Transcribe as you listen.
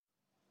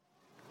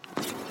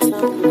You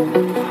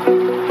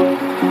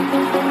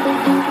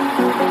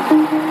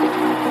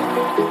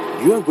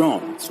are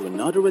on to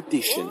another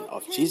edition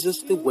of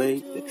Jesus the Way,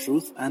 the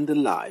Truth and the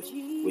Life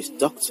with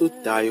Dr.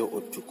 Dayo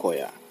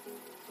Odukoya.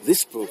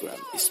 This program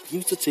is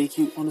built to take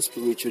you on a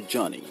spiritual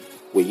journey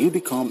where you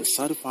become a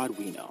certified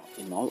winner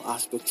in all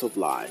aspects of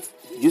life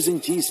using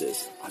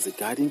Jesus as a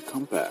guiding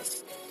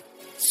compass.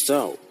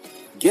 So,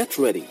 get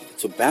ready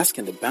to bask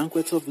in the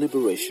banquet of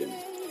liberation,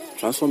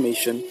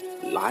 transformation,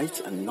 light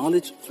and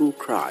knowledge through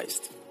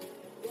Christ.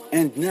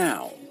 And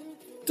now,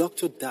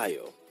 Dr.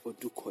 Dayo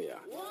Odukoya.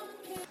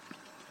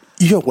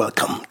 You're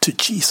welcome to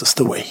Jesus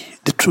the Way,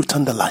 the Truth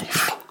and the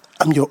Life.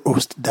 I'm your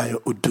host,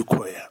 Dayo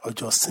Odukoya, or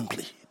just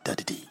simply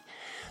Daddy D.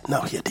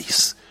 Now hear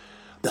this.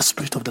 The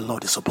Spirit of the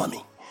Lord is upon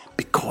me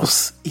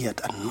because He had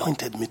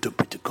anointed me to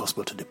preach the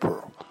gospel to the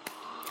poor.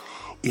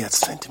 He had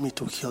sent me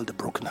to heal the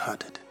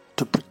brokenhearted,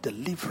 to preach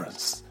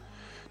deliverance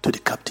to the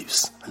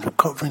captives and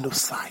recovering of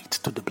sight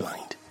to the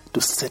blind,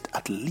 to set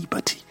at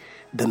liberty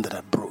them that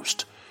are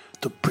bruised,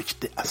 to preach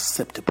the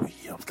acceptable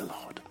year of the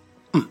Lord.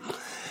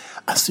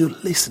 As you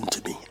listen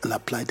to me and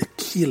apply the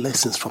key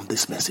lessons from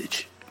this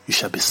message, you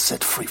shall be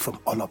set free from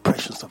all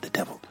oppressions of the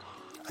devil,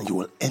 and you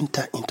will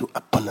enter into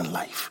abundant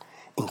life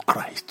in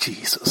Christ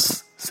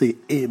Jesus. Say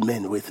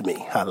amen with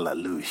me.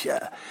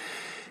 Hallelujah.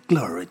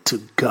 Glory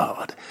to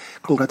God.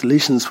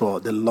 Congratulations for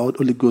the Lord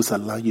Holy Ghost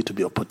allowing you to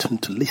be opportune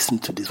to listen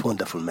to this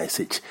wonderful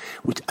message,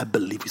 which I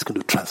believe is going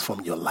to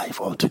transform your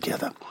life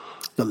altogether.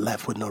 Your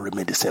life will not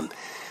remain the same.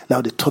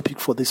 Now the topic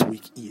for this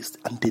week is,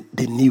 and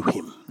they knew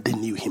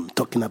him,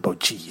 talking about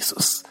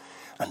Jesus.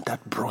 And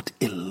that brought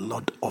a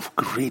lot of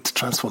great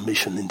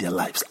transformation in their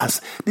lives.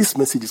 As this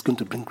message is going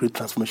to bring great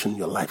transformation in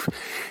your life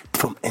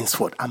from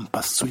henceforth, I'm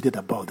persuaded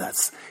about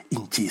that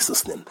in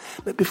Jesus' name.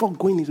 But before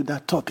going into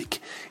that topic,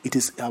 it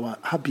is our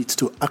habit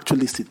to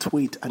actually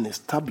situate and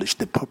establish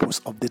the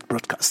purpose of this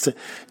broadcast.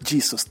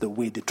 Jesus, the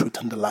way, the truth,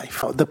 and the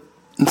life.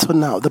 So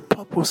now, the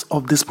purpose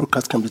of this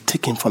broadcast can be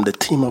taken from the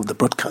theme of the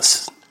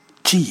broadcast.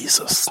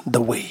 Jesus,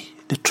 the way,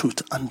 the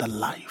truth, and the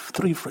life.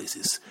 3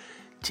 phrases.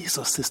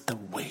 Jesus is the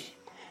way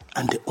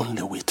and the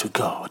only way to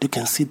God. You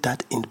can see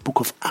that in the book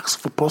of Acts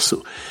of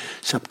Apostles,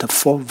 chapter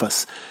 4,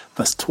 verse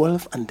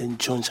 12, and then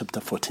John chapter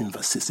 14,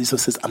 verse 6.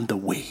 Jesus says, I'm the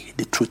way,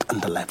 the truth,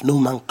 and the life. No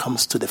man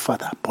comes to the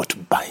Father but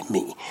by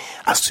me.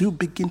 As you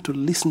begin to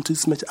listen to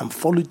this message and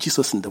follow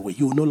Jesus in the way,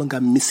 you will no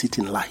longer miss it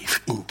in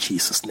life in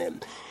Jesus' name.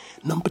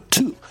 Number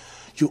 2,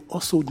 you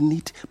also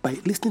need, by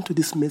listening to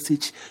this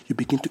message, you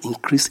begin to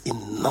increase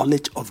in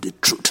knowledge of the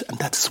truth, and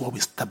that is what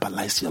will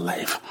stabilize your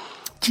life.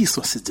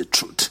 Jesus is the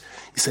truth.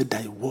 He said,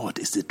 thy word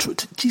is the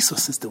truth.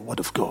 Jesus is the word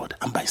of God.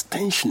 And by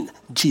extension,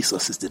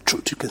 Jesus is the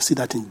truth. You can see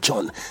that in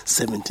John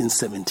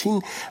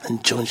 17:17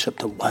 and John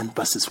chapter 1,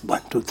 verses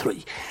 1 to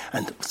 3.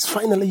 And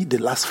finally, the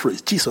last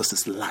phrase, Jesus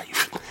is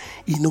life.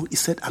 He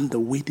said, I'm the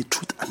way, the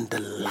truth, and the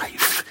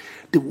life.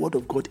 The word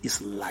of God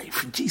is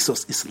life.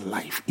 Jesus is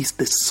life. Is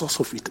the source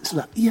of it. So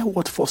now, hear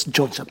what 1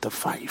 John chapter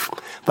 5,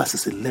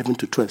 verses 11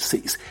 to 12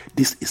 says.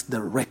 This is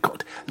the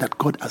record that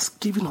God has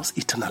given us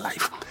eternal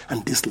life,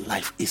 and this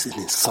life is in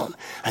His Son.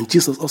 And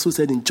Jesus also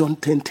said in John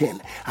 10:10,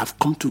 I've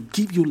come to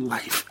give you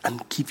life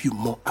and give you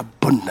more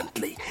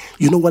abundantly.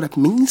 You know what that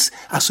means?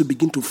 As you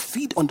begin to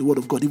feed on the word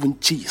of God, even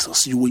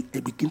Jesus, you will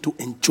begin to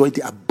enjoy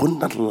the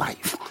abundant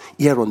life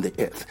here on the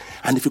earth.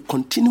 And if you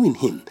continue in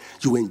Him,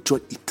 you will enjoy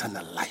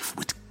eternal life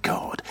with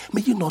God.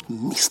 May you not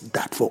miss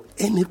that for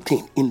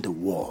anything in the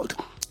world.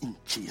 In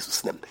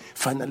Jesus' name.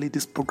 Finally,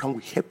 this program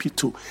will help you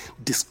to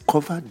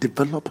discover,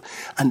 develop,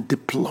 and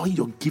deploy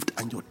your gift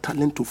and your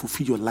talent to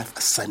fulfill your life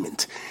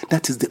assignment.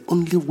 That is the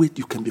only way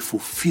you can be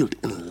fulfilled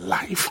in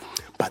life,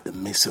 by the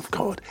mercy of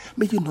God.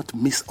 May you not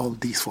miss all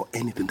this for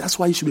anything. That's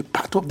why you should be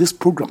part of this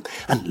program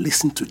and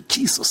listen to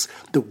Jesus,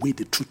 the way,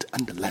 the truth,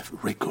 and the life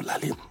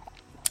regularly.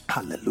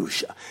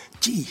 Hallelujah.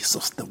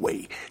 Jesus the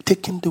way,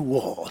 taking the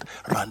world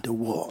around the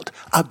world.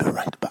 I'll be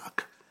right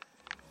back.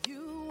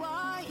 You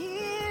are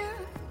here,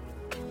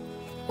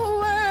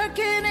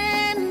 working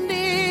in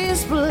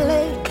this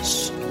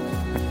place.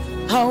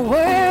 I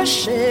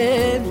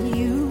worship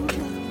you.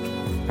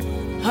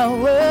 I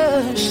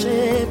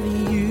worship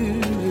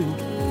you.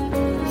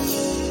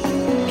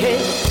 Hey,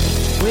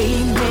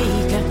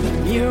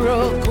 waymaker,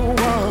 miracle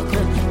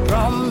worker,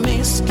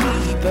 promise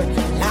keeper,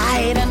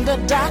 light in the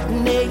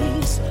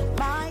darkness.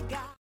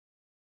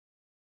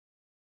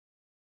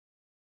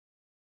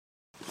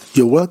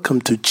 You're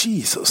welcome to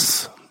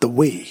Jesus, the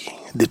way,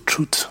 the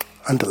truth,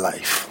 and the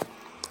life.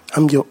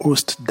 I'm your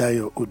host,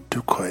 Dayo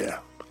Odukoya,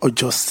 or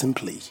just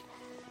simply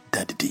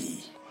Daddy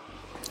D.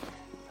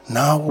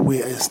 Now,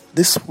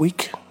 this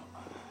week,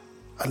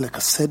 like I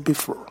said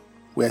before,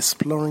 we're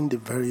exploring the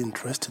very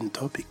interesting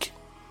topic,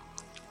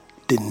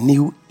 the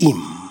new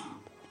hymn,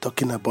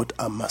 talking about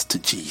our Master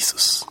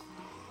Jesus.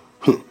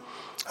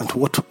 And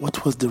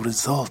what was the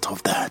result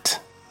of that?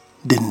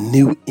 The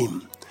new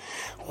hymn.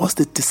 What's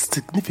the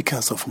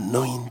significance of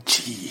knowing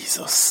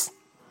Jesus?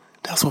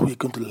 That's what we're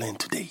going to learn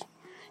today.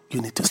 You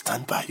need to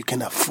stand by. You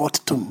can afford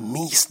to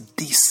miss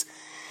this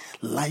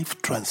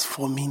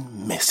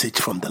life-transforming message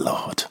from the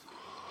Lord.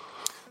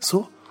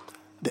 So,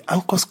 the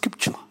anchor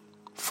scripture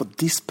for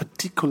this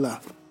particular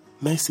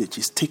message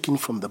is taken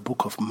from the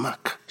book of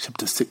Mark,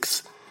 chapter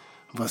 6,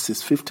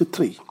 verses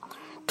 53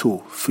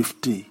 to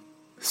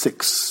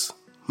 56.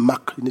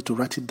 Mark, you need to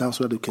write it down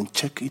so that you can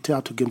check it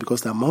out again,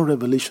 because there are more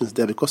revelations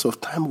there. Because of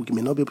time, we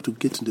may not be able to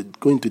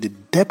go into the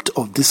depth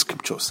of these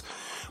scriptures.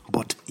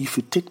 But if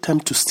you take time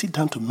to sit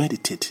down to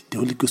meditate, the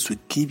Holy Ghost will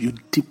give you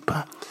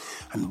deeper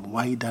and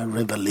wider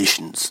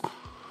revelations.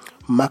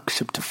 Mark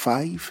chapter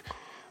 6,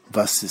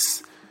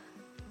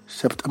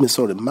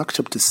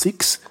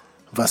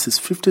 verses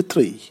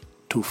 53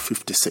 to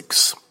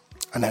 56.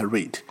 And I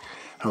read,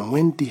 "And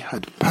when they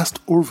had passed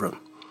over,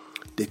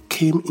 they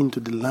came into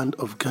the land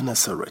of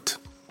Gennesaret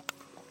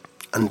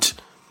and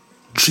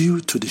drew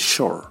to the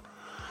shore.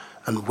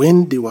 And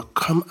when they were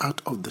come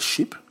out of the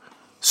ship,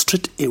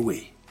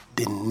 straightway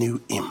they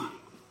knew him."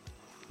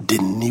 They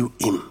knew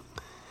him.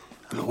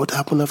 And what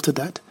happened after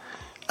that?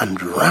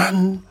 "And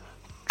ran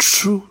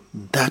through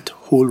that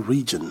whole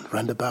region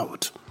round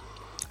about,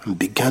 and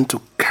began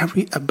to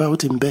carry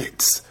about in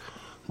beds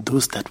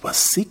those that were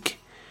sick,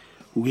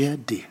 where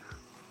they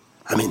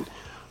heard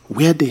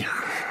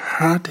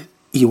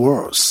he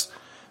was,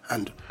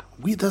 and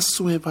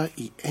whithersoever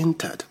he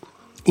entered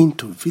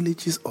into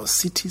villages or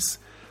cities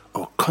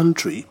or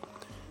country,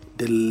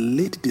 they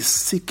laid the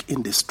sick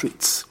in the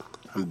streets,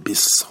 and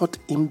besought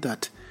him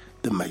that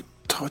they might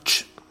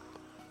touch,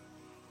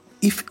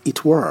 if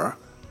it were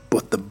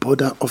but the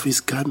border of his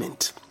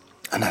garment.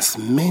 And as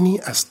many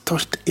as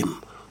touched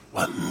him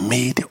were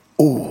made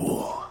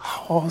whole."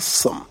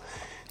 Awesome.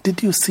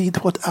 Did you see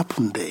what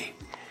happened there?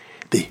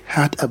 They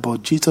heard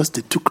about Jesus,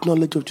 they took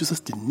knowledge of Jesus,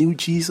 they knew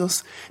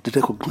Jesus, they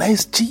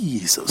recognized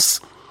Jesus.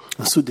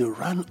 And so they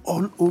ran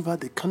all over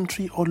the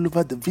country, all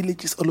over the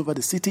villages, all over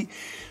the city,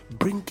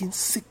 bringing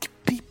sick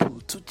people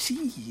to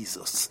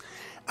Jesus.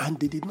 And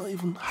they did not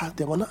even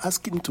they were not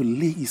asking him to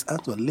lay his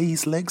hands or lay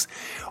his legs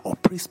or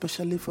pray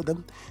specially for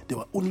them. They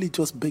were only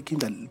just begging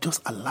that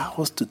just allow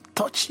us to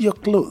touch your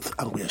clothes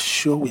and we are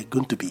sure we're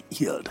going to be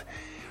healed.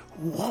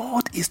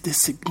 What is the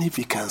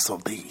significance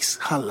of this?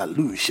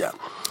 Hallelujah.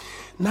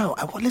 Now,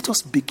 let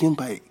us begin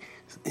by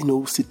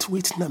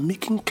situating and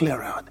making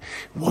clear out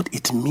what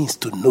it means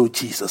to know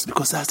Jesus,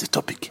 because that's the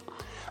topic.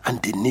 And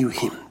they knew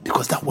him,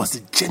 because that was the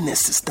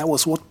genesis. That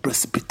was what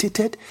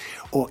precipitated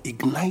or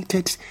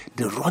ignited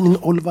the running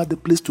all over the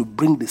place to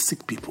bring the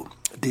sick people.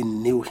 They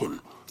knew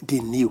him. They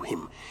knew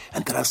him.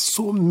 And there are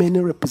so many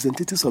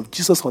representatives of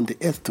Jesus on the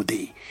earth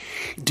today.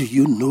 Do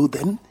you know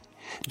them?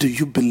 Do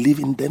you believe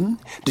in them?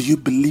 Do you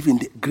believe in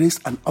the grace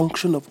and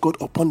unction of God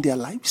upon their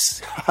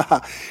lives?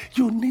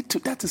 You need to.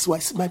 That is why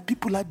my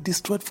people are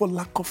destroyed for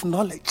lack of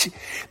knowledge.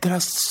 There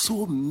are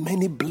so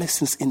many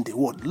blessings in the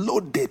word,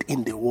 loaded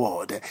in the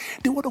word.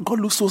 The word of God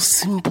looks so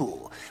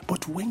simple,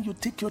 but when you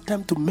take your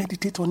time to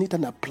meditate on it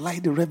and apply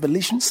the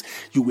revelations,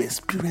 you will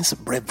experience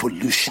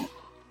revolution.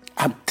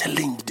 I'm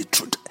telling you the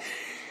truth.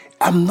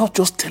 I'm not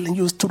just telling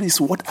you stories.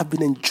 What I've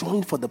been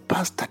enjoying for the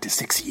past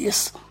 36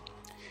 years.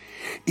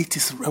 It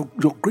is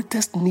your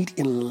greatest need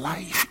in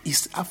life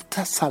is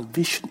after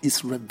salvation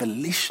is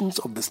revelations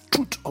of the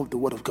truth of the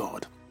word of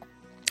God.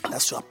 And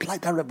as you apply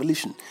that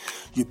revelation,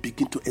 you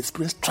begin to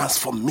experience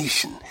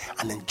transformation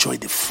and enjoy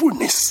the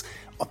fullness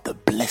of the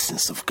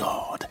blessings of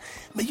God.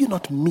 May you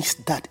not miss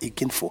that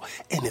again for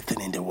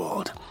anything in the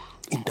world.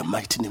 In the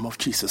mighty name of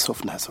Jesus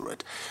of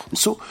Nazareth. And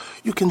so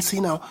you can see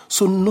now,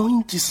 so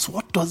knowing Jesus,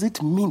 what does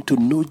it mean to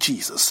know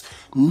Jesus?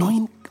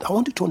 Knowing, I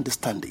want you to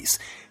understand this.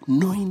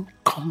 Knowing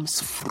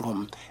comes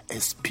from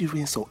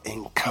experience or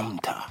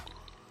encounter.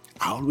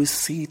 I always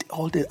say it,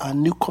 our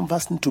new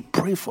converts need to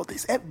pray for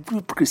this.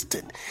 Every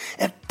Christian,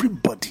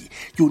 everybody,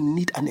 you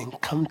need an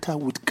encounter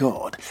with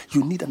God.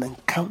 You need an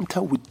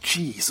encounter with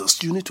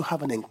Jesus. You need to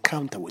have an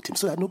encounter with him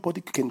so that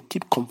nobody can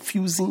keep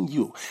confusing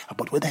you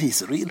about whether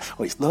he's real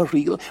or he's not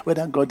real,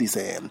 whether God is,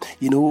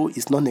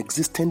 is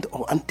non-existent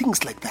and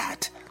things like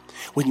that.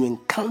 When you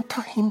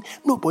encounter him,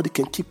 nobody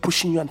can keep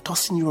pushing you and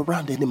tossing you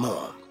around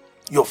anymore.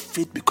 Your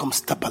faith becomes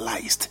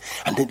stabilized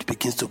and then it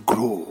begins to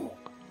grow.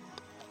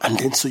 And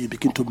then so you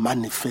begin to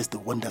manifest the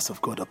wonders of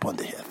God upon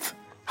the earth.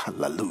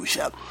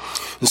 Hallelujah.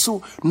 And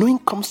so knowing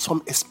comes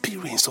from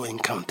experience or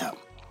encounter.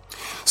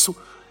 So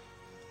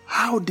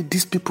how did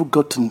these people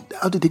get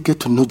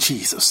to know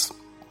Jesus?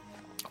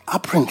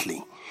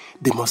 Apparently,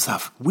 they must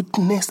have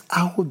witnessed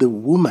how the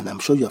woman, I'm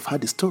sure you have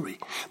heard the story,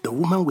 the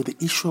woman with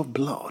the issue of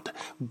blood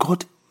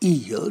got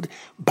healed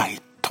by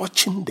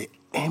touching the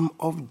hem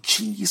of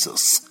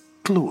Jesus'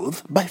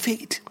 clothes by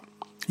faith.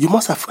 You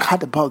must have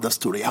heard about the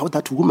story, how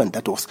that woman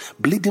that was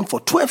bleeding for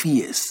 12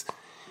 years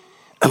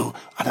and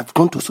had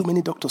gone to so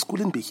many doctors,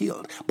 couldn't be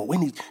healed. But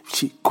when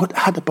she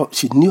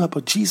knew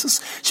about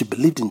Jesus, she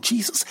believed in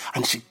Jesus,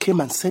 and she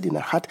came and said in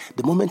her heart,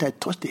 the moment I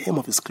touch the hem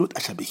of his clothes, I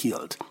shall be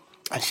healed.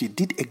 And she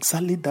did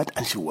exactly that,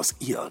 and she was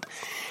healed.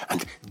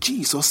 And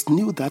Jesus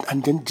knew that,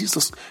 and then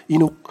Jesus,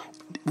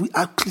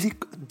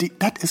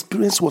 that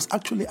experience was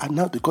actually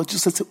announced because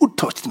Jesus said, "Who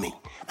touched me?"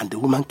 And the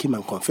woman came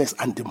and confessed,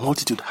 and the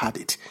multitude heard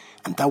it.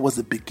 And that was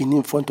the beginning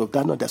in front of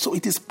that another. So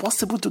it is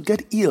possible to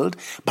get healed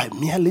by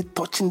merely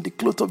touching the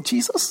clothes of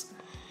Jesus.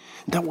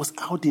 That was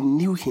how they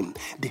knew him.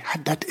 They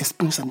had that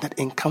experience and that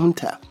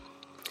encounter.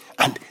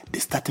 And they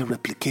started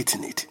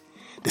replicating it.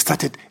 They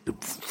started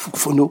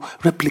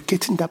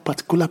replicating that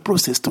particular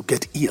process to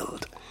get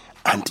healed.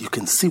 And you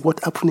can see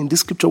what happened in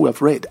this scripture we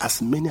have read.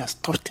 As many as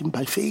touched him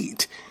by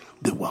faith,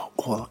 they were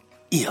all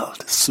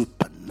healed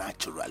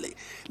supernaturally.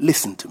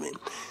 Listen to me.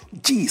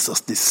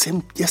 Jesus, the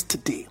same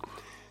yesterday,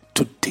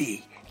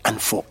 today,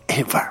 and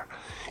forever,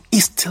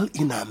 is still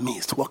in our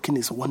midst, working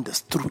his wonders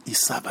through his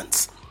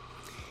servants.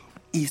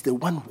 He is the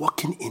one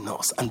working in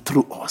us and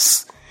through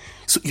us.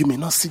 So you may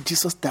not see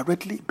Jesus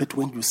directly, but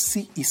when you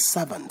see his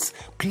servants,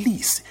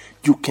 please,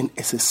 you can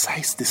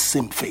exercise the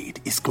same faith.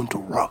 It's going to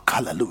work.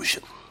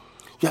 Hallelujah.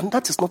 And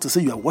that is not to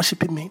say you are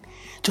worshiping me.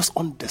 Just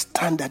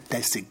understand that there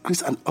is a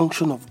grace and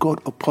unction of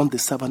God upon the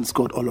servants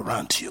God all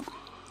around you.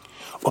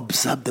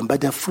 Observe them. By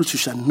their fruits you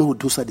shall know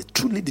those are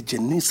truly the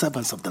genuine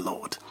servants of the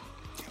Lord.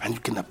 And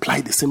you can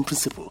apply the same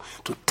principle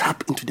to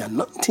tap into the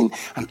anointing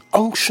and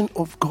unction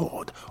of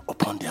God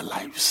upon their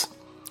lives.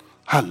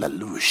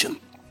 Hallelujah.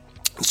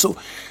 So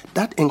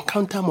that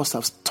encounter must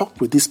have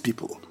stuck with these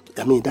people.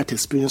 I mean, that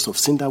experience of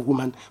seeing that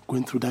woman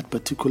going through that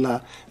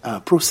particular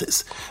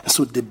process. And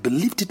so they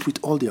believed it with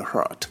all their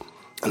heart.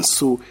 And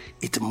so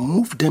it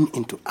moved them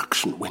into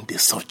action when they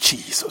saw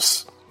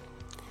Jesus.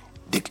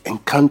 They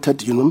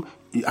encountered,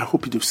 I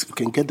hope you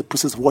can get the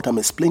process of what I'm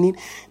explaining.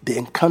 They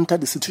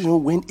encountered the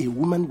situation when a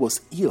woman was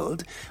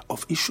healed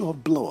of issue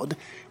of blood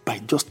by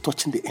just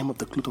touching the hem of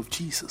the cloth of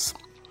Jesus.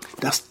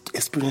 That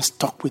experience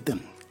stuck with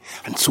them.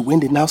 And so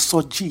when they now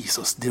saw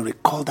Jesus, they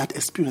recalled that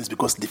experience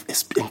because they've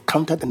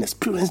encountered and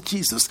experienced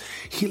Jesus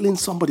healing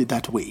somebody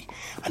that way.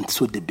 And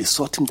so they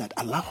besought him that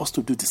allow us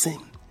to do the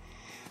same.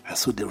 And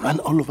so they ran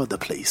all over the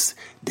place.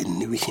 They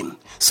knew him.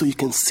 So you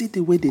can see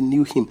the way they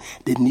knew him.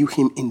 They knew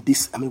him in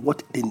this,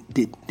 what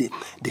they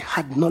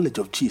had knowledge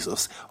of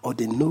Jesus, or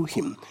they know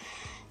him,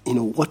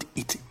 what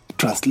it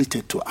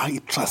translated to, how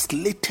it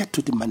translated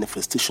to the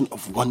manifestation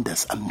of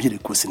wonders and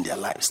miracles in their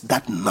lives.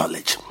 That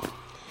knowledge.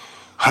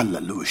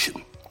 Hallelujah.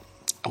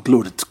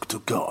 Glory to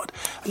God.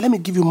 Let me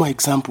give you more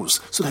examples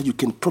so that you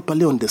can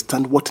properly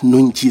understand what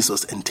knowing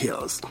Jesus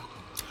entails.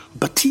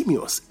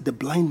 Bartimaeus, the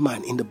blind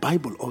man in the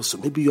Bible also,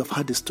 maybe you have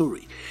heard the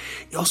story.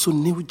 He also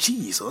knew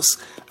Jesus,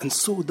 and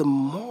so the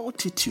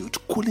multitude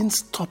couldn't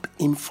stop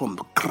him from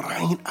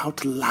crying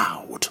out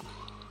loud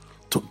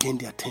to gain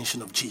the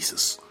attention of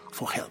Jesus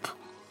for help.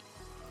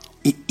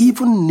 He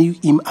even knew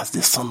him as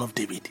the Son of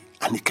David,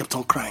 and he kept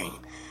on crying,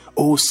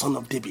 "Oh, Son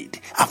of David,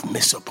 have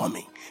mercy upon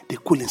me." They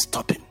couldn't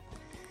stop him.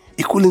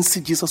 He couldn't see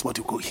Jesus, but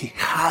he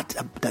heard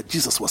that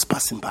Jesus was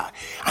passing by,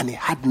 and he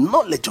had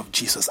knowledge of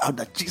Jesus, how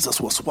that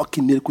Jesus was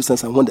working miracles,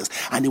 signs and wonders,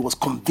 and he was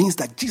convinced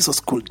that Jesus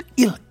could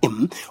heal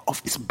him of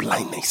his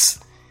blindness.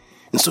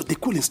 And so they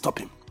couldn't stop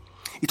him.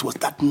 It was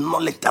that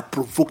knowledge that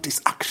provoked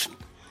his action.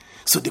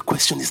 So the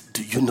question is,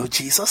 do you know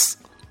Jesus?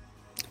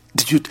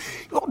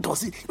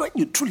 When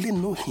you truly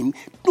know him,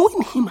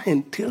 knowing him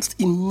entails,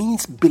 it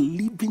means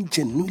believing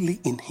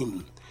genuinely in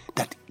him.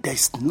 That there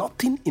is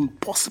nothing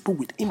impossible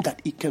with him, that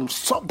he can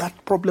solve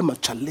that problem or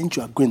challenge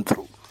you are going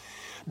through.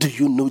 Do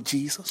you know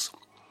Jesus?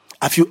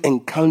 Have you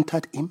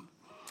encountered him?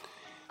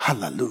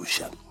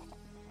 Hallelujah.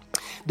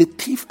 The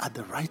thief at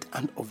the right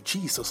hand of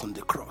Jesus on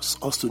the cross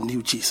also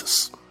knew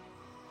Jesus.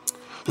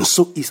 And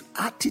so his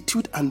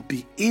attitude and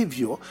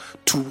behavior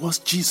towards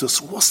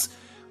Jesus was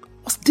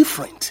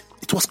different.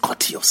 It was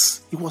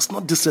courteous. It was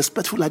not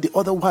disrespectful like the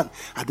other one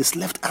at his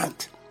left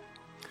hand.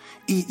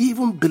 He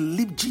even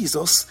believed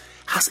Jesus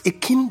has a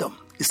kingdom.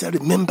 He said,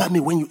 "Remember me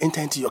when you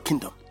enter into your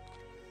kingdom."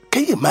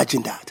 Can you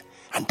imagine that?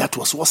 And that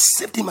was what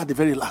saved him at the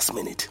very last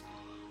minute.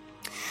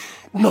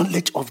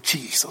 Knowledge of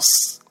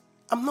Jesus.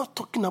 I'm not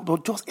talking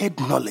about just head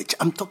knowledge.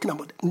 I'm talking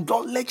about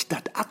knowledge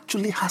that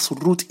actually has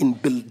root in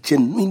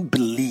genuine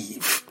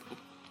belief.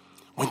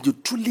 When you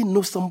truly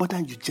know somebody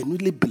and you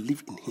genuinely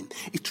believe in him,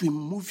 it will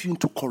move you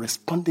into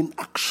corresponding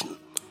action.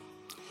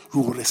 You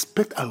will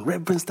respect and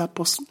reverence that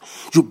person.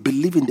 You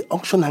believe in the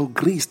unction and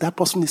grace that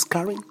person is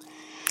carrying.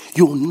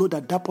 You will know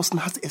that that person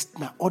has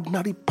an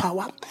ordinary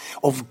power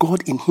of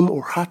God in him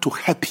or her to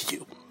help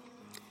you.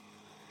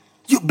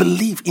 You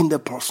believe in the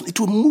person. It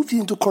will move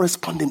you into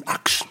corresponding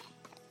action.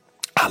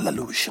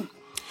 Hallelujah.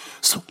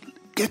 So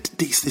get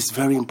this. It's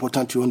very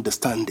important to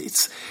understand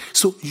this.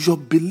 So your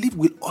belief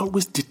will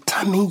always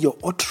determine your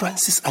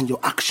utterances and your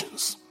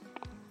actions.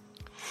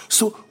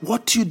 So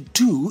what you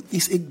do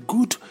is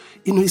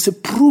is a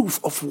proof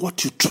of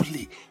what you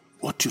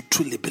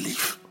truly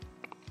believe.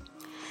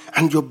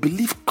 And your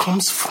belief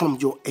comes from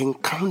your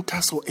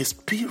encounters or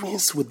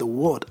experience with the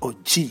word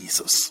of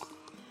Jesus.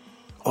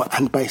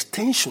 And by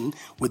extension,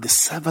 with the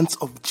servants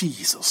of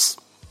Jesus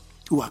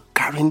who are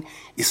carrying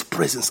his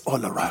presence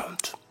all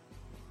around.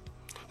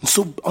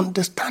 So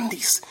understand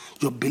this.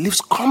 Your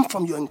beliefs come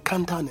from your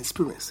encounter and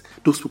experience.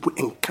 Those people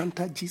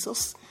encounter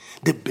Jesus.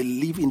 They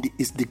believe in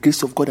the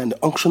grace of God and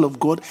the unction of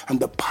God and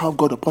the power of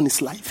God upon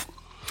his life.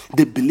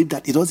 They believe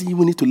that he doesn't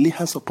even need to lay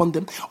hands upon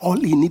them. All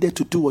he needed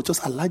to do was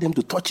just allow them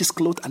to touch his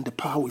clothes and the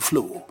power will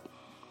flow.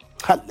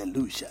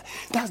 Hallelujah.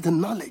 That's the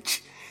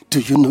knowledge. Do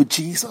you know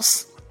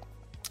Jesus?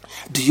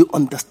 Do you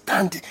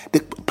understand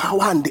the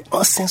power and the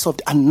essence of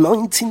the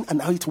anointing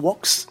and how it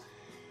works?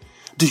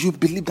 Do you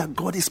believe that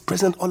God is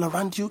present all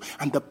around you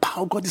and the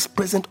power of God is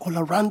present all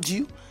around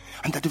you?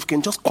 And that if you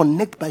can just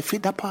connect by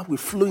faith, that power will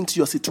flow into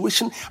your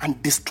situation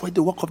and destroy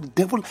the work of the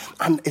devil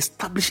and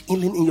establish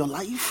healing in your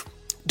life?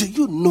 Do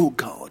you know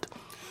God?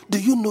 Do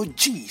you know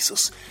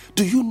Jesus?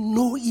 Do you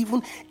know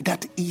even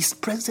that he is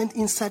present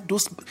inside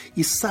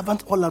his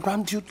servants all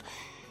around you,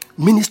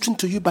 ministering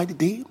to you by the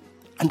day?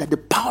 And that the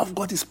power of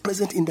God is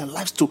present in their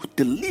lives to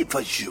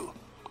deliver you?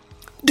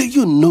 Do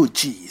you know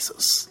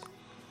Jesus?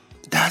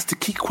 That's the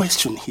key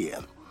question here.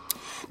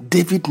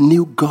 David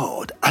knew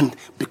God, and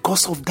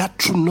because of that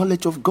true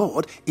knowledge of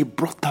God, he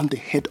brought down the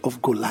head of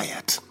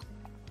Goliath.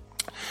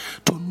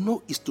 To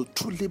know is to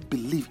truly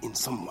believe in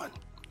someone.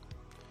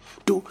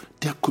 Though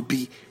there could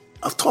be,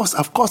 of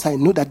course, I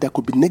know that there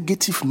could be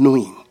negative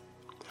knowing.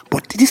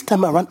 But this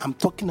time around, I'm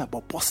talking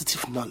about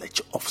positive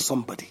knowledge of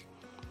somebody.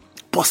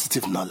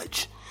 Positive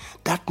knowledge.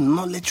 That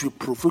knowledge will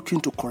provoke you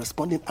into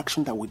corresponding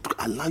action that will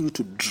allow you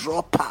to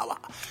draw power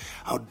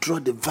or draw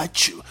the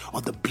virtue or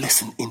the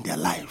blessing in their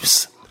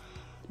lives.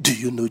 Do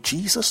you know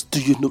Jesus?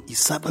 Do you know his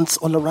servants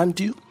all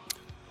around you?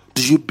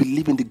 Do you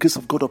believe in the grace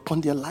of God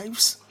upon their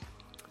lives?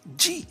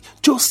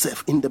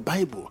 Joseph in the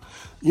Bible,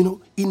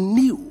 he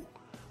knew,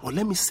 or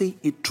let me say,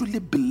 he truly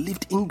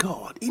believed in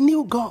God. He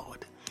knew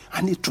God.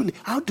 And he truly,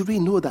 how do we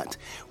know that?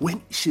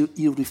 When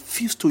he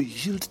refused to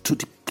yield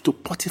to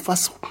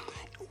Potiphar's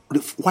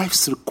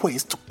wife's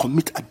request to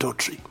commit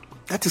adultery.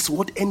 That is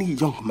what any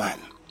young man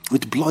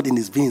with blood in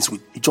his veins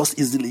would just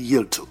easily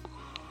yield to.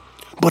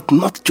 But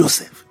not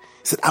Joseph.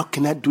 He said, how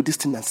can I do this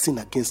thing and sin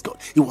against God?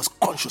 He was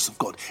conscious of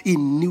God. He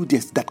knew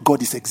that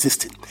God is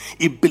existing.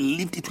 He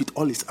believed it with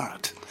all his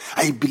heart.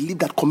 I believe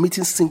that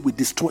committing sin will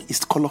destroy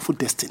his colorful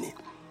destiny.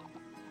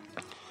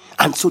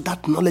 And so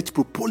that knowledge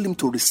propelled him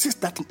to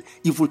resist that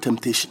evil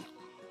temptation.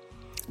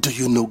 Do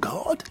you know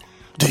God?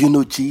 Do you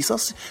know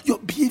Jesus? Your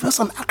behaviors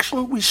and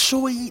action will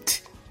show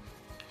it.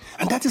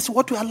 And that is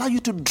what will allow you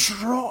to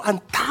draw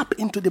and tap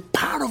into the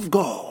power of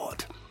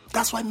God.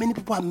 That's why many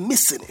people are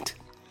missing it.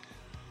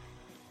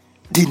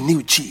 They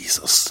knew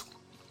Jesus.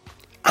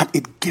 And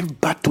it gave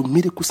birth to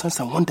miracle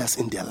signs and wonders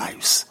in their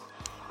lives.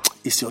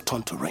 It's your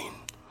turn to reign.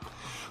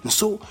 And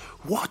so,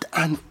 what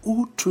and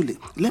who truly,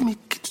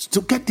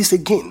 to get this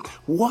again,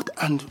 what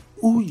and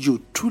who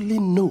you truly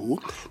know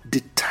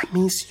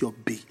determines your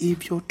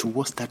behavior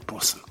towards that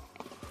person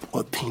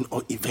or thing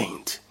or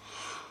event.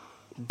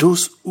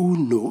 Those who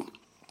know,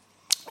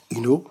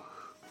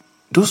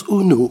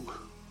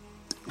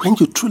 when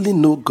you truly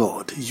know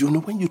God,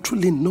 when you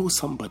truly know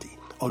somebody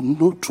or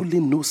truly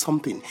know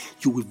something,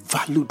 you will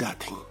value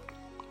that thing.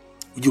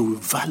 You will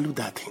value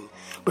that thing.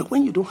 But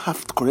when you don't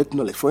have correct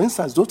knowledge, for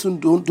instance, those who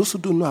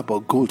don't know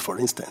about gold, for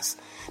instance,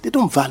 they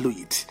don't value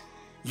it.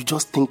 You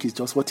just think it's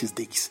just what is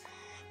this.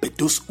 But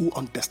those who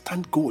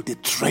understand gold, they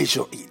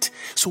treasure it.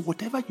 So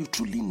whatever you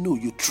truly know,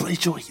 you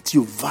treasure it,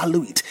 you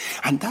value it.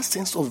 And that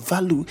sense of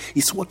value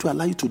is what will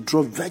allow you to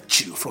draw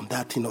virtue from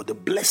that thing or the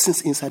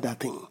blessings inside that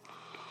thing.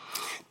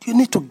 You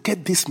need to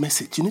get this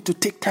message. You need to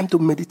take time to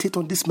meditate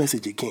on this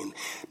message again.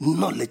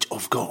 Knowledge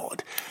of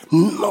God.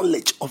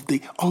 Knowledge of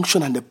the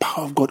unction and the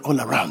power of God all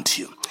around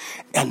you.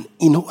 And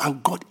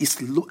God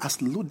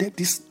has loaded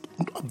this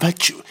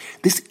virtue,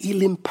 this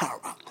healing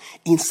power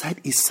inside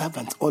his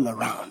servants all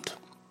around.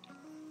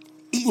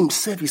 He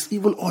himself is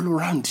even all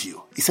around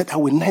you. He said, I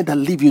will neither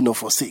leave you nor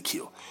forsake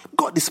you.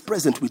 God is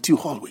present with you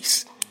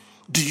always.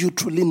 Do you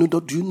truly know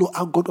that? Do you know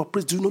how God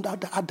operates? Do you know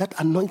how that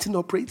anointing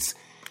operates?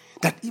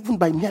 That even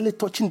by merely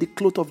touching the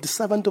cloth of the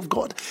servant of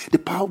God, the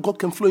power of God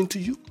can flow into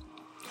you.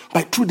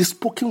 By through the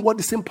spoken word,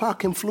 the same power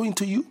can flow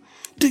into you.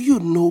 Do you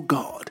know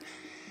God?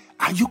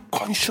 Are you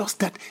conscious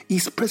that he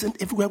is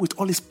present everywhere with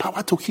all his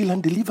power to heal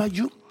and deliver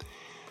you?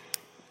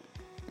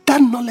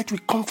 That knowledge will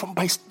come from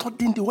by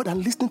studying the word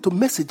and listening to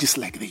messages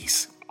like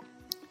this.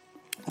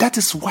 That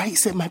is why he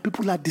said, my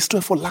people are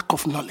destroyed for lack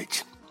of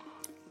knowledge.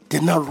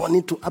 They're now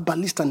running to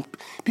herbalist and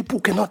people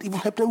cannot even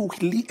help them, will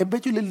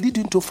eventually lead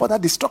into further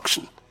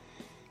destruction.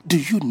 Do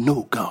you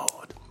know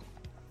God?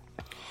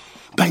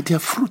 By their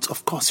fruits,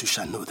 of course, you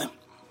shall know them.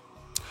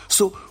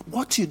 So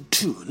what you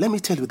do, let me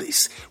tell you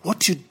this,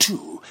 what you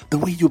do, the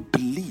way you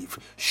believe,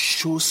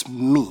 shows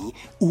me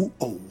who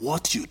or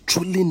what you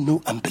truly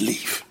know and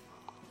believe.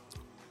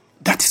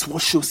 That is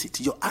what shows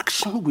it. Your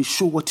action will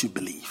show what you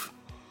believe.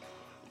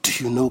 Do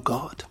you know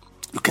God?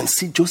 You can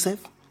see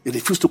Joseph. He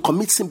refused to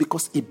commit sin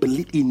because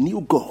he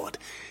knew God,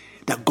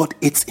 that God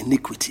hates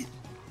iniquity.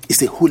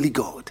 He's a holy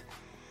God.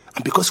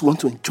 And because he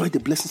wants to enjoy the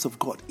blessings of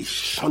God, he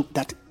shunned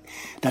that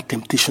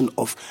temptation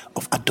of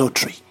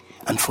adultery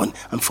and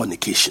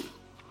fornication.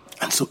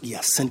 And so he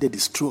ascended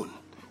his throne.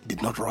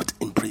 did not rot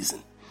in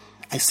prison.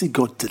 I see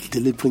God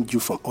delivering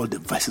you from all the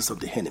vices of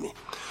the enemy.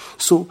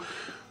 So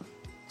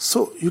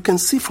you can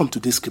see from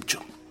today's scripture,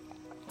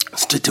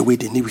 straight away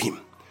they knew him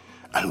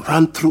and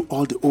ran through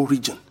all the whole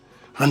region,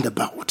 round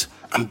about,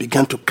 and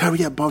began to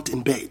carry about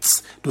in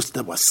beds those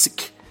that were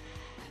sick,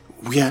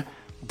 where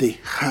they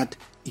had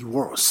he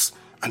was.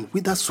 And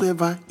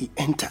whithersoever he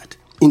entered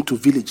into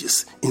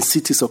villages, in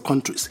cities or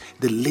countries,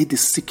 they laid the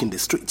sick in the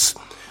streets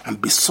and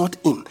besought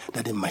him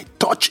that they might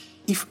touch,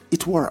 if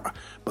it were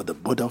but the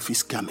border of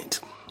his garment.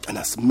 And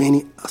as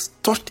many as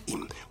touched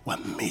him were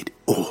made.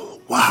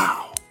 Oh,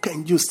 wow.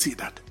 Can you see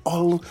that?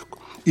 All,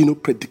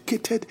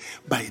 predicated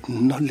by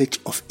knowledge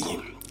of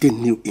him. They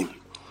knew him.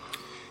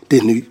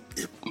 They knew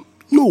him.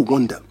 No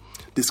wonder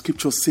the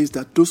scripture says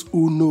that those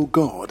who know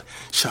God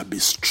shall be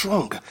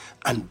strong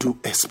and do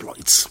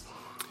exploits.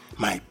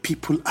 My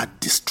people are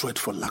destroyed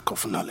for lack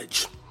of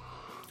knowledge,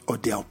 or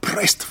they are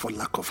oppressed for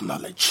lack of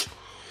knowledge.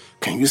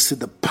 Can you see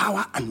the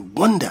power and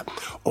wonder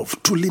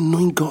of truly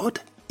knowing God?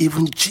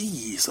 Even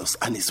Jesus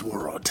and his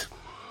word.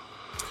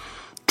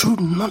 True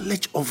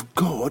knowledge of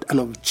God and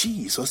of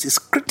Jesus is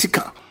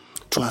critical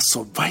to our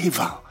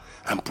survival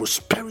and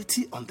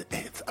prosperity on the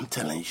earth. I'm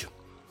telling you.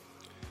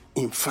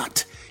 In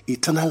fact,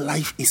 eternal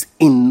life is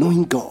in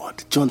knowing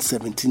God. John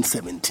chapter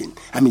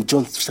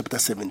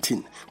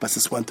 17,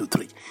 verses 1 to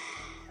 3.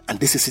 And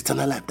this is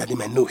eternal life, that they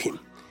may know him.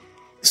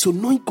 So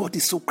knowing God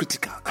is so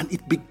critical, and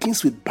it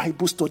begins with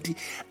Bible study,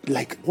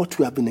 like what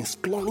we have been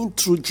exploring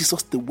through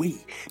Jesus the Way,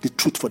 the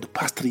Truth, for the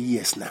past 3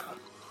 years now.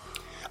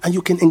 And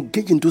you can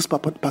engage in those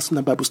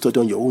personal Bible study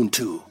on your own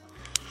too.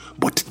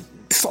 But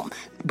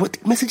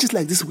messages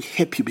like this will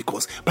help you,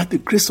 because by the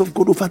grace of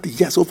God, over the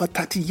years, over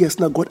 30 years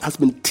now, God has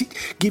been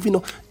giving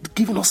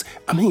us,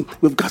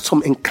 we've got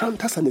some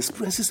encounters and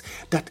experiences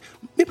that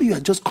maybe you are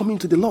just coming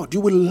to the Lord.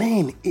 You will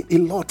learn a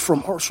lot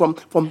from us,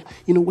 from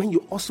when you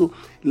also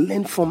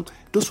learn from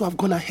those who have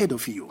gone ahead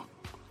of you.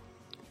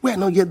 We are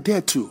not yet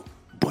there too,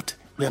 but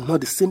we are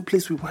not the same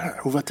place we were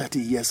over 30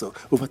 years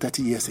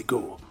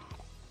ago.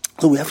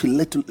 So we have a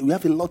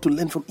lot to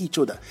learn from each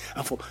other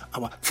and from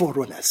our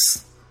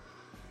forerunners.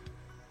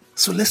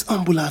 So let's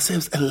humble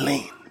ourselves and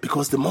learn,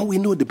 because the more we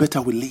know, the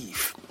better we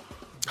live.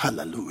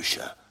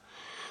 Hallelujah.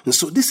 And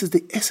so this is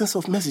the essence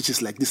of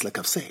messages like this, like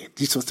I've said.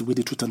 Jesus, the way,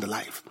 the truth, and the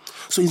life.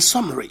 So in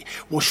summary,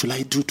 what should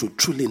I do to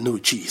truly know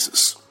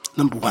Jesus?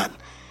 Number one,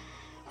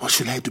 what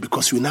should I do?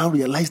 Because we now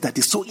realize that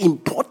it's so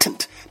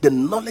important. The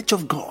knowledge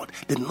of God,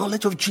 the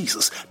knowledge of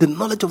Jesus, the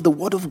knowledge of the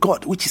Word of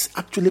God, which is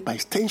actually by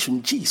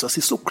extension Jesus,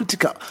 is so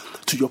critical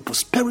to your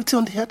prosperity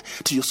on the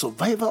earth, to your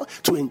survival,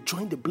 to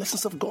enjoying the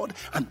blessings of God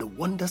and the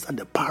wonders and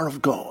the power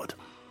of God.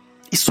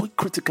 It's so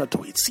critical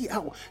to it. See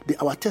how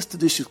our text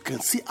today, you can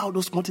see how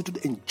those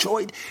multitudes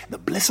enjoyed the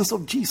blessings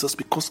of Jesus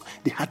because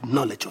they had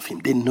knowledge of him.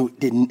 They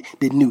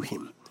knew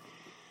him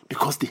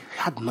because they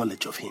had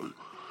knowledge of him.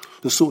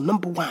 And so,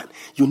 number one,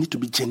 you need to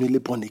be genuinely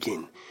born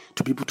again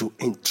to be able to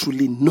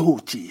truly know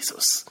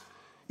Jesus.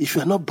 If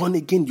you are not born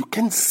again, you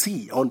can't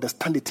see or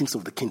understand the things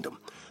of the kingdom.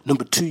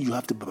 Number two, you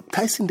have to be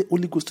baptized in the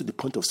Holy Ghost to the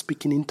point of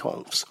speaking in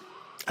tongues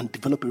and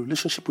develop a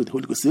relationship with the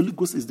Holy Ghost. The Holy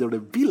Ghost is the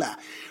revealer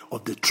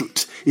of the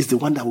truth. It's the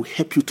one that will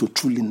help you to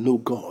truly know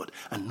God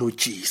and know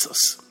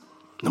Jesus.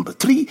 Number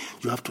three,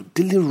 you have to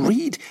daily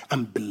read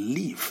and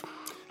believe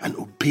and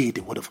obey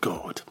the Word of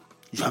God.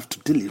 You have to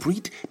daily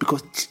read,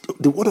 because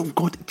the Word of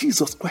God,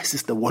 Jesus Christ,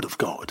 is the Word of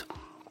God.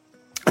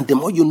 And the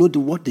more you know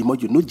the Word, the more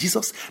you know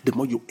Jesus, the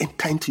more you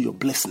enter into your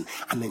blessing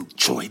and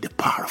enjoy the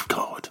power of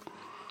God.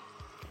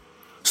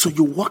 So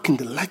you walk in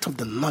the light of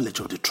the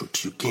knowledge of the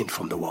truth you gain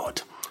from the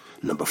Word.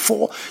 Number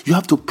four, you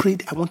have to pray.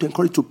 I want to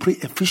encourage you to pray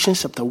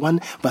Ephesians chapter 1,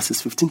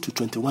 verses 15 to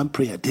 21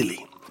 prayer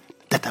daily,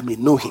 that I may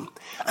know him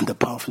and the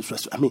power of his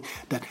resurrection.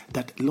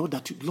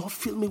 Lord,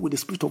 fill me with the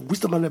spirit of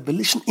wisdom and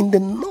revelation in the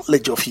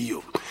knowledge of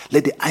you.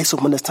 Let the eyes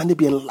of understanding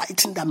be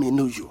enlightened that I may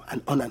know you,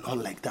 and on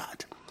like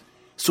that.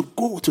 So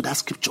go to that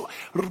scripture.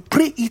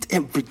 Pray it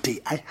every day.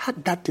 I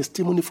had that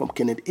testimony from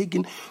Kenneth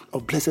Hagin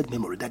of blessed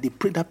memory, that he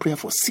prayed that prayer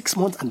for 6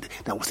 months, and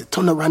there was a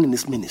turnaround in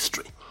his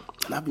ministry.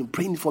 And I've been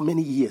praying for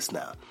many years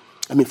now.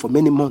 For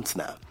many months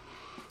now.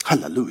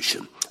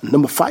 Hallelujah.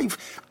 Number five,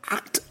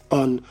 act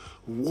on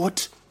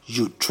what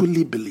you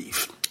truly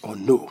believe or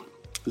know.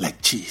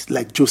 Like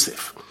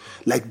Joseph,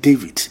 like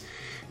David,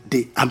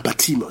 and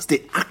Bartimaeus,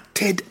 they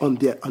acted on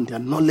their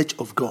knowledge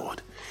of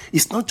God.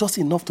 It's not just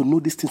enough to know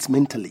these things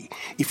mentally.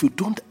 If you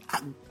don't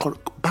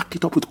back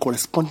it up with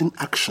corresponding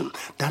action,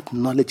 that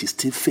knowledge is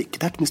still fake.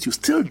 That means you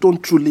still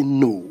don't truly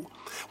know.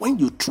 When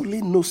you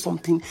truly know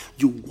something,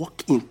 you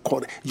walk in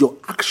your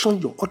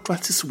action, your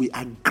utterances will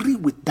agree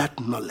with that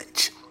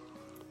knowledge.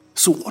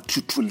 So what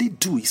you truly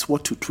do is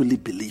what you truly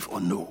believe or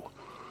know.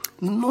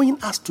 Knowing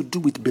has to do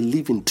with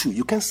believing too.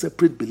 You can't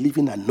separate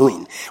believing and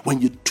knowing.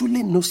 When you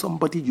truly know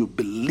somebody, you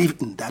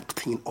believe in that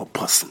thing or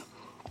person.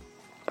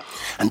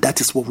 And that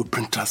is what will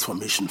bring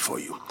transformation for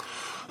you.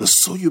 And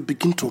so you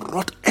begin to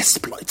wrought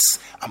exploits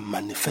and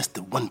manifest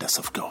the wonders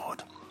of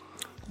God.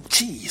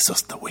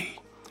 Jesus the way.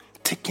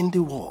 Taking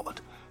the word,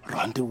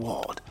 run the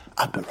world.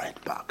 I'll be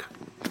right back.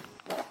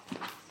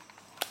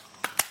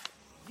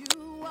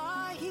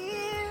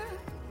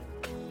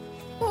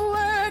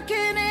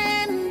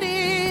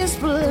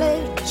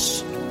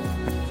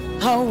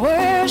 I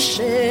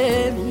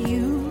worship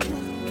you.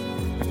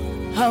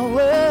 I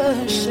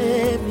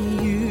worship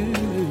you.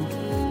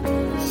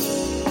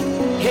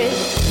 Hey,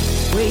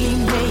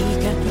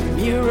 waymaker,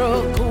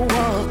 miracle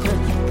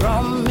worker,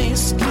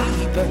 promise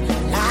keeper,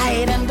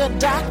 light in the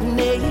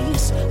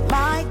darkness,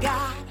 my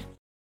God.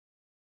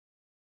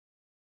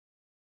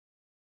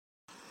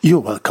 You're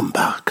welcome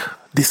back.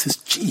 This is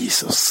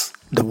Jesus,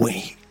 the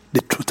way, the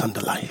truth, and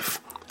the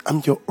life.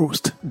 I'm your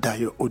host,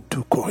 Dayo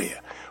Odukoya,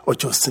 or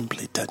just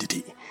simply Daddy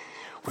D.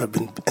 We have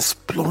been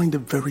exploring the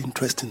very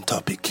interesting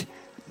topic,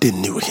 the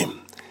new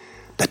him.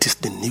 That is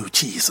the new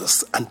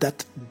Jesus, and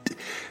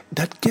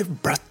that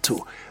gave birth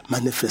to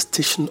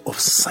manifestation of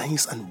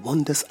signs and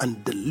wonders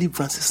and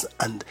deliverances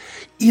and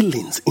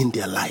healings in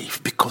their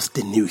life because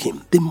they knew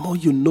him. The more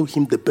you know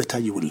him, the better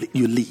you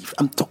live.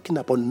 I'm talking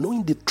about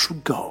knowing the true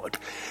God,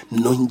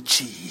 knowing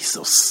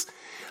Jesus.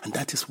 And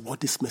that is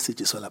what this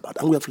message is all about.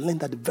 And we have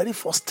learned that the very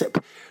first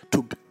step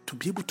to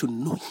be able to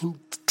know him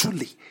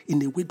truly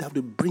in a way that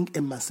will bring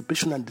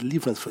emancipation and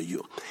deliverance for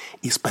you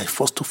is by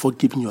first of all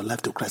giving your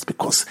life to Christ.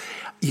 Because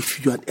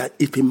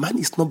if a man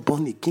is not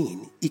born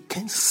again, he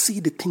can't see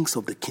the things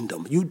of the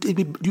kingdom. You'll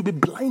be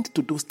blind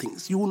to those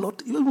things. You will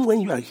not, even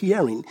when you are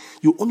hearing,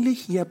 you only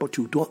hear but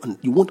you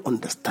won't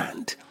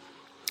understand.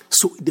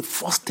 So the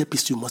first step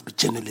is you must be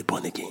genuinely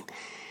born again.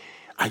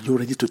 Are you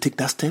ready to take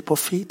that step of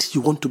faith?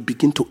 You want to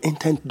begin to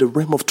enter into the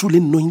realm of truly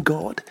knowing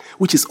God,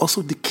 which is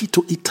also the key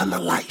to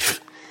eternal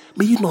life.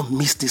 May you not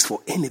miss this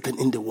for anything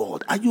in the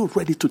world. Are you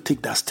ready to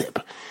take that step?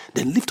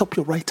 Then lift up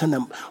your right hand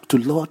to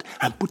Lord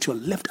and put your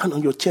left hand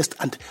on your chest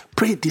and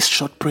pray this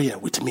short prayer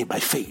with me by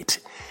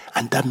faith.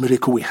 And that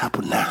miracle will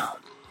happen now.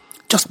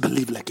 Just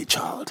believe like a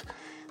child.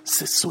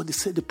 So they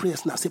say the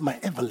prayers now. Say, my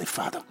Heavenly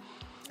Father,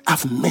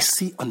 have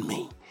mercy on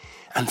me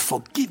and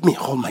forgive me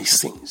all my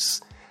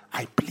sins.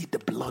 I plead the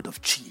blood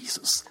of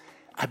Jesus.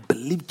 I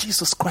believe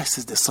Jesus Christ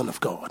is the Son of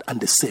God and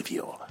the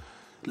Savior.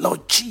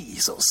 Lord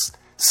Jesus,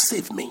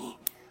 save me.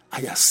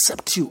 I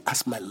accept you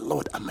as my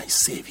Lord and my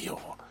Savior.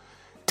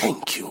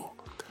 Thank you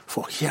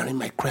for hearing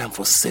my cry and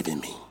for saving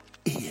me.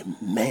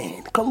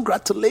 Amen.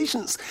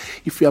 Congratulations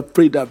if you have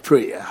prayed that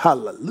prayer.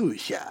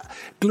 Hallelujah.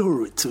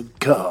 Glory to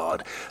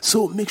God.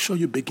 So make sure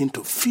you begin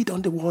to feed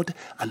on the word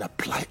and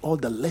apply all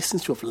the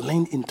lessons you have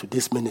learned into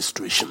this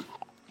ministration.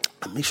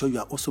 And make sure you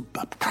are also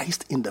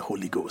baptized in the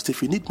Holy Ghost.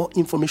 If you need more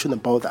information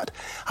about that,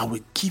 I will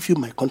give you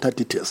my contact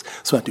details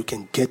so that you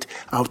can get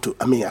how to,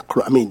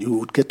 you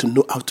would get to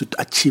know how to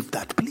achieve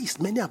that. Please,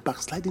 many are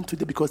backsliding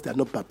today because they are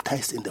not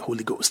baptized in the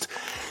Holy Ghost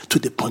to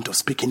the point of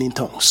speaking in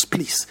tongues.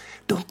 Please,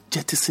 don't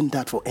jettison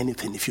that for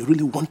anything. If you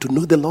really want to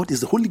know the Lord,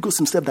 it's the Holy Ghost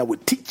himself that will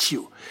teach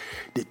you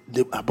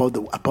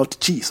about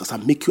Jesus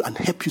and make you and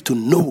help you to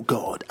know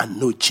God and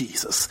know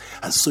Jesus.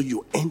 And so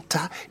you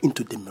enter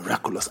into the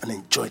miraculous and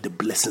enjoy the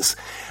blessings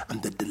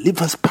and the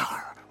deliverance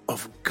power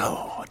of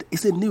God.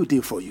 It's a new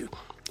day for you.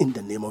 In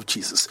the name of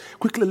Jesus.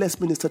 Quickly, let's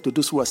minister to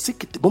those who are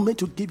sick. The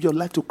moment you give your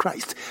life to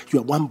Christ, you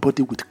are one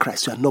body with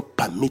Christ. You are not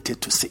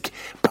permitted to sick.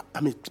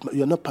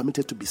 You are not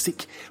permitted to be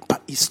sick.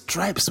 But his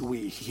stripes were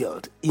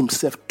healed.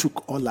 Himself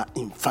took all our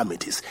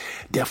infirmities.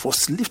 Therefore,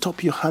 lift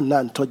up your hand now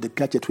and touch the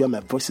gadget where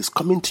my voice is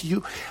coming to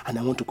you. And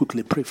I want to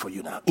quickly pray for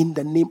you now. In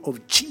the name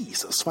of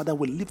Jesus, Father,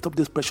 we lift up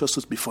these precious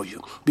souls before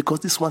you.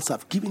 Because these ones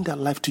have given their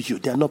life to you.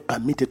 They are not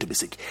permitted to be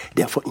sick.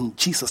 Therefore, in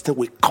Jesus' name,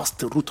 we cast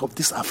the root of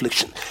this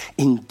affliction.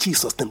 In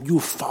Jesus' name, you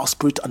foul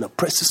spirit and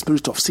oppressive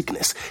spirit of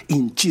sickness,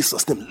 in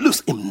Jesus' name, loose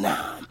him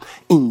now.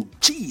 In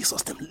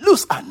Jesus' name,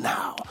 loose her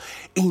now.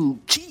 In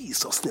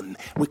Jesus' name,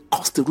 we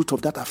cast the root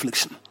of that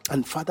affliction.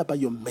 And Father, by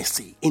your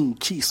mercy, in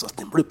Jesus'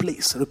 name,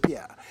 replace,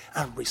 repair,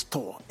 and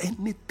restore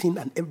anything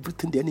and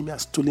everything the enemy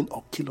has stolen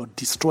or killed or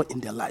destroyed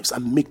in their lives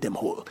and make them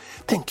whole.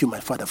 Thank you,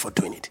 my Father, for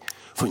doing it.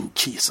 For in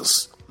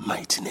Jesus'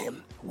 mighty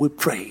name we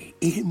pray.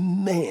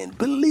 Amen.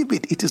 Believe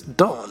it. It is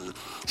done.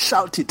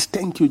 Shout it.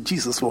 Thank you,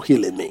 Jesus, for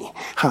healing me.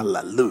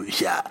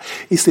 Hallelujah.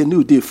 It's a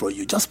new day for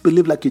you. Just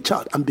believe like a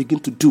child and begin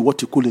to do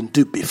what you couldn't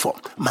do before.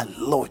 My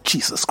Lord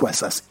Jesus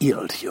Christ has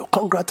healed you.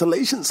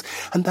 Congratulations.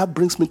 And that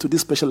brings me to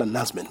this special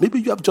announcement.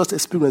 Maybe you have just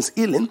experienced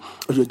healing,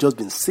 or you've just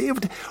been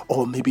saved,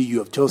 or maybe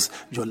your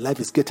life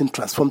is getting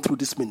transformed through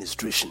this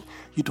ministration.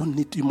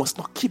 You must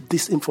not keep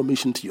this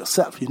information to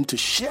yourself. You need to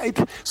share it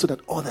so that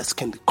others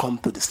can come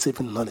to the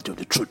saving knowledge of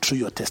the truth through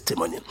your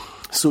testimony,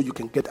 so you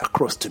can get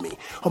across to me.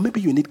 Or maybe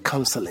you need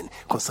counseling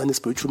concerning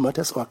spiritual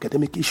matters or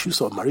academic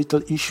issues or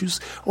marital issues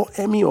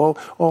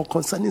or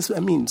concerning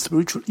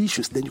spiritual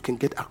issues. Then you can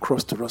get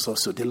across to us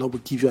also. The Lord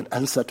will give you an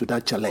answer to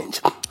that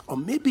challenge. Or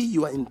maybe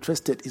you are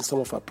interested in some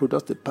of our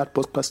products, the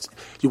podcast.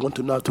 You want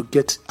to know how to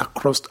get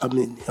across.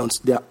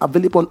 They are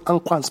available on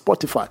Anchor and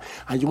Spotify,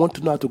 and you want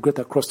to know how to get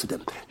across to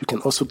them. You can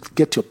also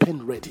get your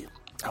pen ready.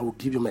 I will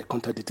give you my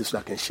contact details so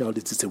I can share all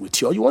this details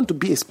with you. Or you want to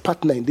be a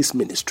partner in this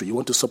ministry. You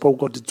want to support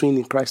what God is doing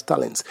in Christ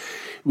Talents,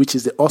 which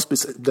is the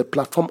auspice, the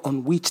platform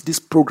on which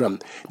this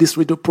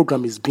radio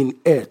program is being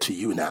aired to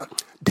you now.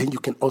 Then you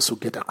can also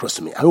get across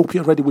to me. I hope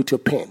you're ready with your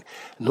pen.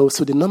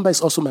 So the number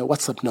is also my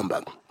WhatsApp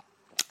number.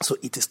 So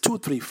it is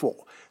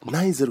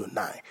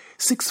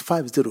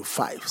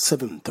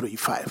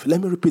 234-909-6505-735.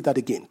 Let me repeat that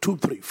again.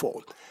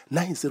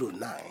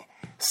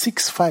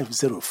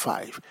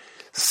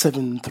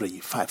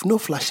 234-909-6505-735. No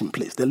flashing,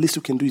 please. The least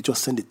you can do is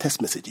just send a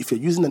text message. If you're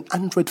using an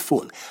Android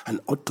phone, an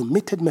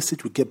automated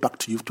message will get back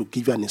to you to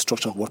give you an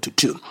instruction of what to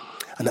do.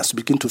 And as you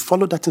begin to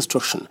follow that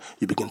instruction,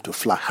 you begin to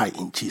fly high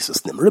in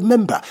Jesus' name.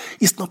 Remember,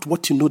 it's not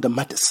what you know that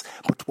matters,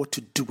 but what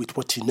you do with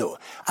what you know.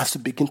 As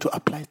you begin to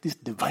apply these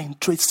divine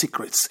trade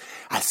secrets,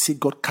 I see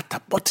God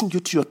catapulting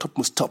you to your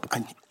topmost top,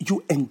 and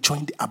you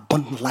enjoying the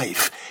abundant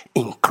life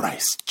in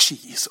Christ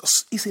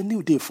Jesus. It's a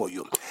new day for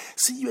you.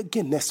 See you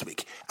again next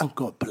week, and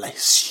God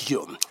bless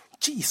you.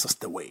 Jesus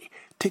the way,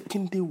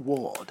 taking the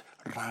word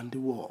around the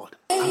world.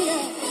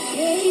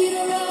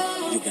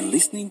 You've been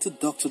listening to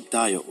Dr.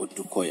 Dayo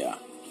Odukoya,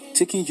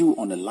 taking you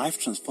on a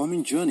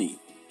life-transforming journey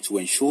to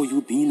ensure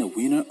you being a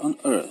winner on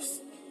earth.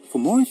 For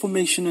more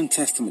information and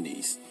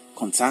testimonies,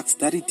 contact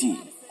Daddy D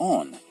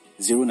on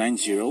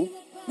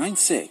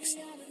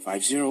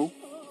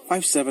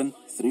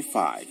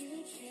 090-9650-5735.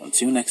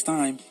 Until next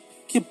time,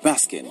 keep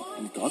basking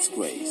in God's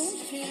grace.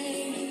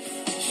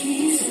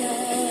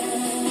 Jesus.